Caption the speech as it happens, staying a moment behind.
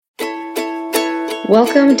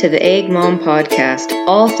Welcome to the Egg Mom Podcast,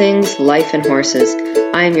 all things life and horses.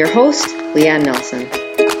 I am your host, Leanne Nelson.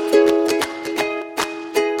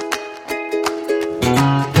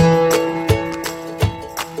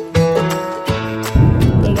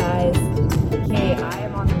 Hey guys. Okay, I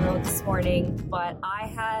am on the road this morning, but I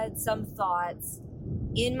had some thoughts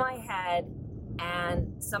in my head,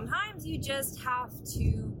 and sometimes you just have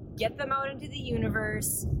to get them out into the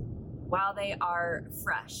universe while they are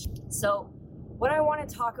fresh. So what I want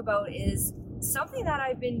to talk about is something that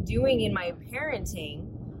I've been doing in my parenting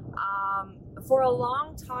for a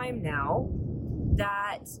long time now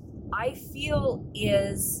that I feel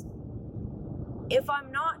is, if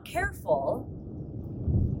I'm not careful,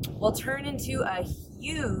 will turn into a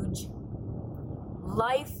huge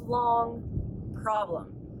lifelong problem.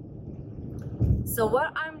 So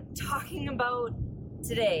what I'm talking about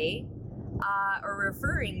today, or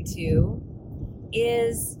referring to,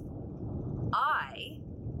 is I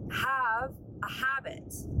have a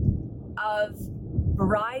habit of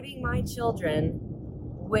bribing my children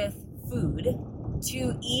with food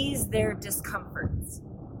to ease their discomforts.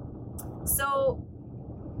 So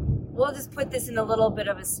we'll just put this in a little bit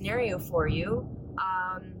of a scenario for you.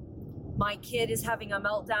 My kid is having a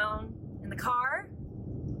meltdown in the car.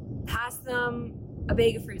 Pass them a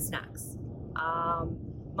bag of fruit snacks.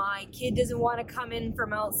 My kid doesn't want to come in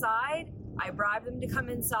from outside. I bribe them to come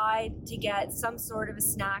inside to get some sort of a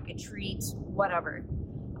snack, a treat, whatever.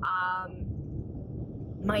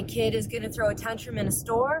 My kid is going to throw a tantrum in a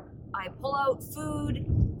store. I pull out food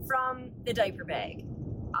from the diaper bag.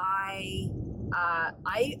 I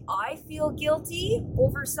feel guilty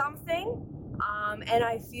over something, and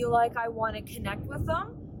I feel like I want to connect with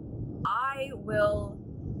them. I will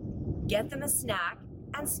get them a snack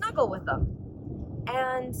and snuggle with them.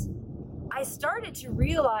 And I started to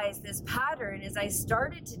realize this pattern as I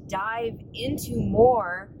started to dive into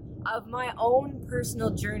more of my own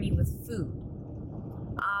personal journey with food.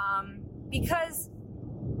 Because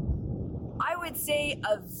I would say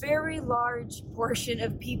a very large portion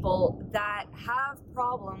of people that have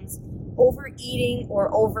problems overeating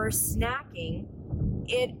or over snacking,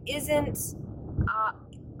 it isn't,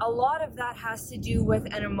 a lot of that has to do with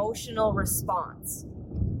an emotional response.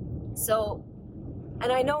 So,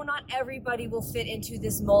 and I know not everybody will fit into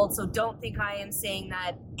this mold, so don't think I am saying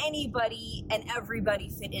that anybody and everybody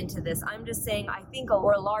fit into this. I'm just saying I think a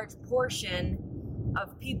large portion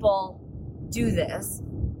of people do this,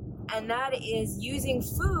 and that is using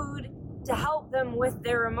food to help them with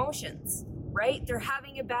their emotions, right? They're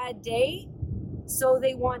having a bad day, so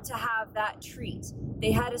they want to have that treat.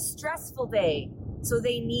 They had a stressful day, so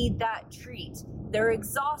they need that treat. They're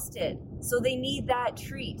exhausted, so they need that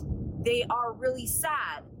treat. They are really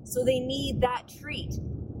sad, so they need that treat.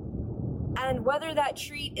 And whether that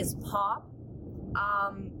treat is pop,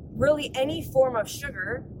 really any form of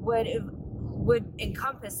sugar would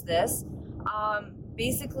encompass this.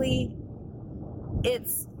 Basically,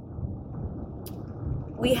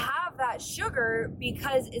 we have that sugar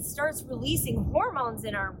because it starts releasing hormones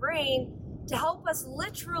in our brain to help us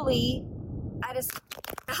literally at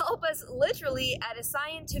a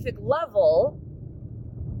scientific level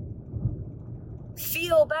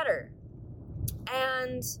feel better.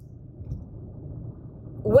 And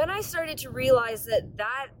when I started to realize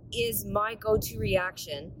that is my go-to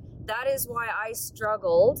reaction, that is why I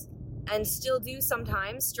struggled and still do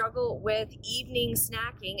sometimes struggle with evening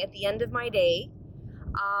snacking at the end of my day.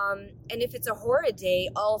 And if it's a horrid day,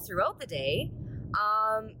 all throughout the day,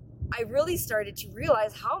 I really started to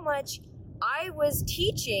realize how much I was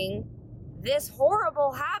teaching this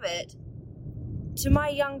horrible habit to my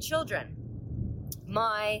young children,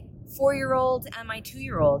 my 4-year-old and my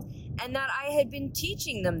 2-year-old, and that I had been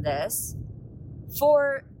teaching them this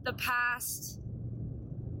for the past,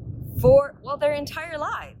 their entire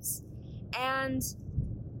lives. And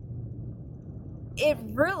it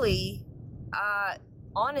really,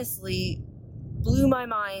 honestly, blew my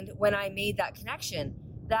mind when I made that connection,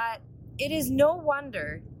 that it is no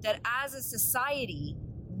wonder that as a society,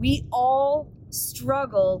 we all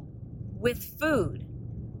struggle with food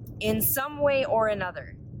in some way or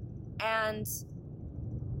another. And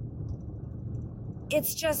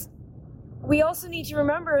it's just, we also need to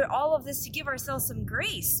remember all of this to give ourselves some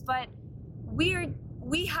grace, but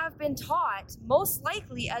we have been taught, most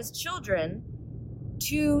likely as children,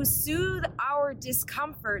 to soothe our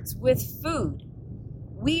discomforts with food.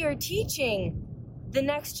 We are teaching the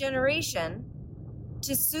next generation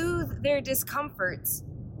to soothe their discomforts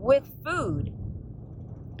with food.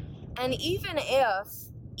 And even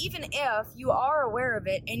if you are aware of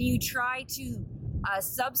it and you try to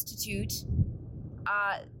substitute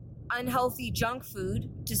unhealthy junk food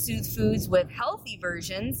to soothe foods with healthy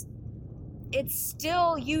versions, it's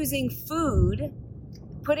still using food,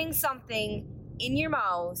 putting something in your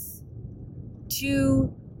mouth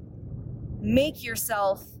to make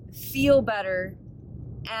yourself feel better.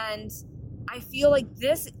 And I feel like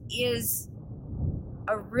this is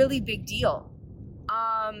a really big deal.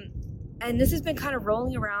 And this has been kind of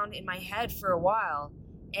rolling around in my head for a while.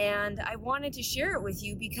 And I wanted to share it with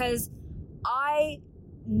you because I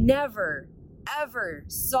never, ever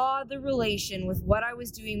saw the relation with what I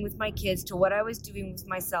was doing with my kids to what I was doing with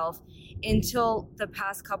myself until the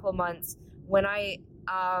past couple months when I'm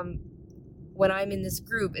in this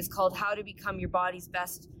group. It's called How to Become Your Body's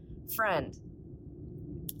Best Friend.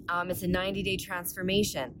 It's a 90-day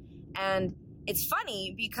transformation. And it's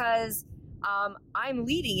funny because I'm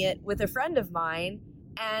leading it with a friend of mine,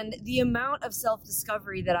 and the amount of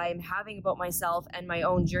self-discovery that I am having about myself and my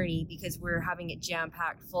own journey, because we're having it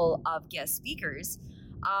jam-packed full of guest speakers,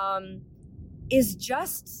 is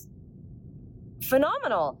just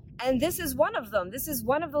phenomenal. And this is one of them. This is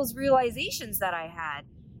one of those realizations that I had.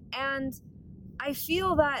 And I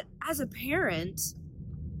feel that as a parent,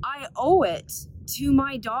 I owe it to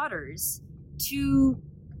my daughters to,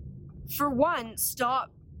 for one,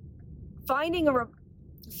 stop finding a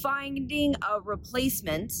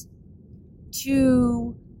replacement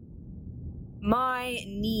to my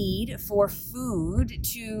need for food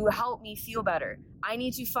to help me feel better. I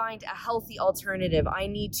need to find a healthy alternative. I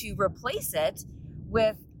need to replace it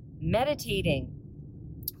with meditating,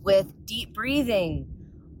 with deep breathing,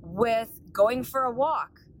 with going for a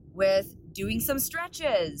walk, with doing some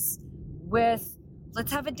stretches, with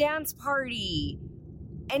let's have a dance party,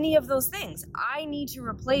 any of those things. I need to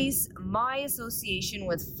replace my association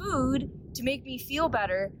with food to make me feel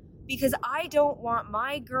better, because I don't want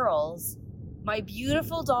my girls, my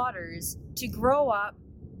beautiful daughters, to grow up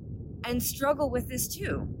and struggle with this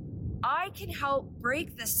too. I can help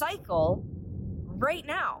break the cycle right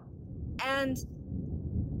now. And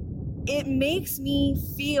it makes me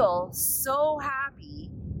feel so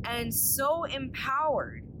happy and so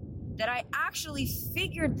empowered that I actually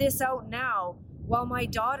figured this out now while my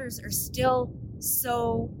daughters are still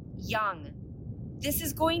so young. This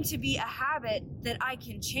is going to be a habit that I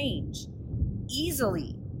can change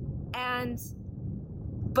easily.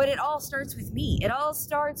 But it all starts with me. It all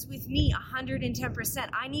starts with me 110%.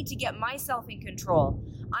 I need to get myself in control.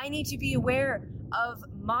 I need to be aware of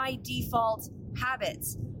my default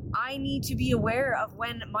habits. I need to be aware of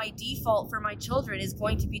when my default for my children is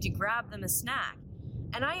going to be to grab them a snack.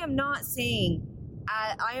 And I am not saying,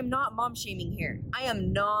 I am not mom shaming here. I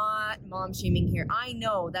am not mom shaming here. I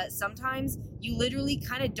know that sometimes you literally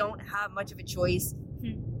kind of don't have much of a choice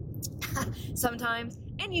sometimes,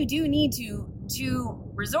 and you do need to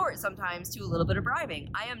resort sometimes to a little bit of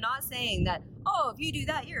bribing. I am not saying that, oh, if you do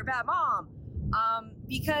that, you're a bad mom,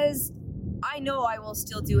 because I know I will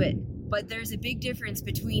still do it. But there's a big difference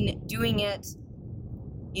between doing it,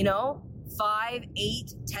 5,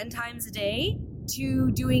 8, 10 times a day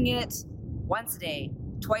to doing it once a day,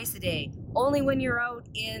 twice a day, only when you're out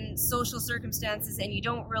in social circumstances and you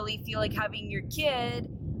don't really feel like having your kid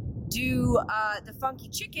do the funky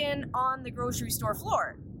chicken on the grocery store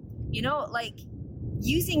floor. Like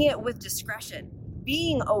using it with discretion,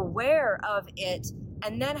 being aware of it,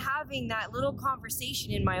 and then having that little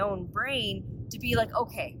conversation in my own brain to be like,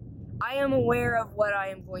 okay, I am aware of what I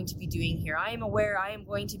am going to be doing here. I am aware I am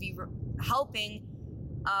going to be helping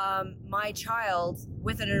my child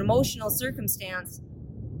with an emotional circumstance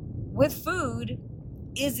with food.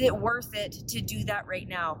 Is it worth it to do that right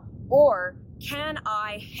now? Or can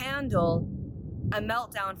I handle a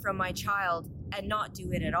meltdown from my child and not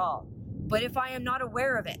do it at all? But if I am not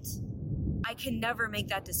aware of it, I can never make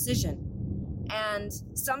that decision. And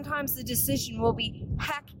sometimes the decision will be,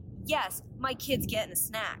 heck yes, my kid's getting a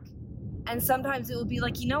snack. And sometimes it will be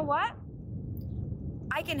like, you know what?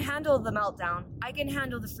 I can handle the meltdown. I can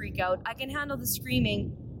handle the freak out. I can handle the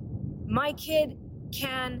screaming. My kid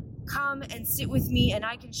can come and sit with me, and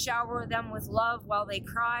I can shower them with love while they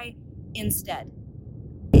cry instead.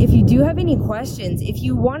 If you do have any questions, if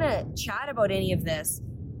you want to chat about any of this,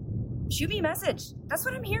 shoot me a message. That's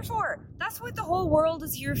what I'm here for. That's what the whole world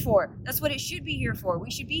is here for. That's what it should be here for.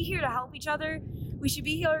 We should be here to help each other. We should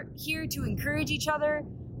be here to encourage each other.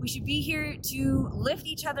 We should be here to lift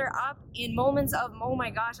each other up in moments of, oh my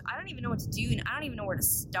gosh, I don't even know what to do, and I don't even know where to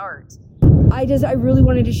start. I really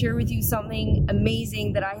wanted to share with you something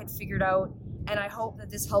amazing that I had figured out, and I hope that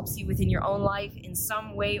this helps you within your own life in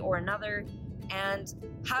some way or another. And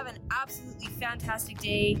have an absolutely fantastic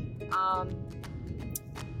day. I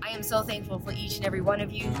am so thankful for each and every one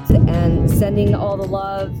of you, and sending all the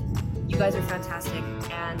love You guys are fantastic,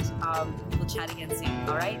 and we'll chat again soon.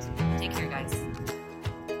 All right? Take care, guys.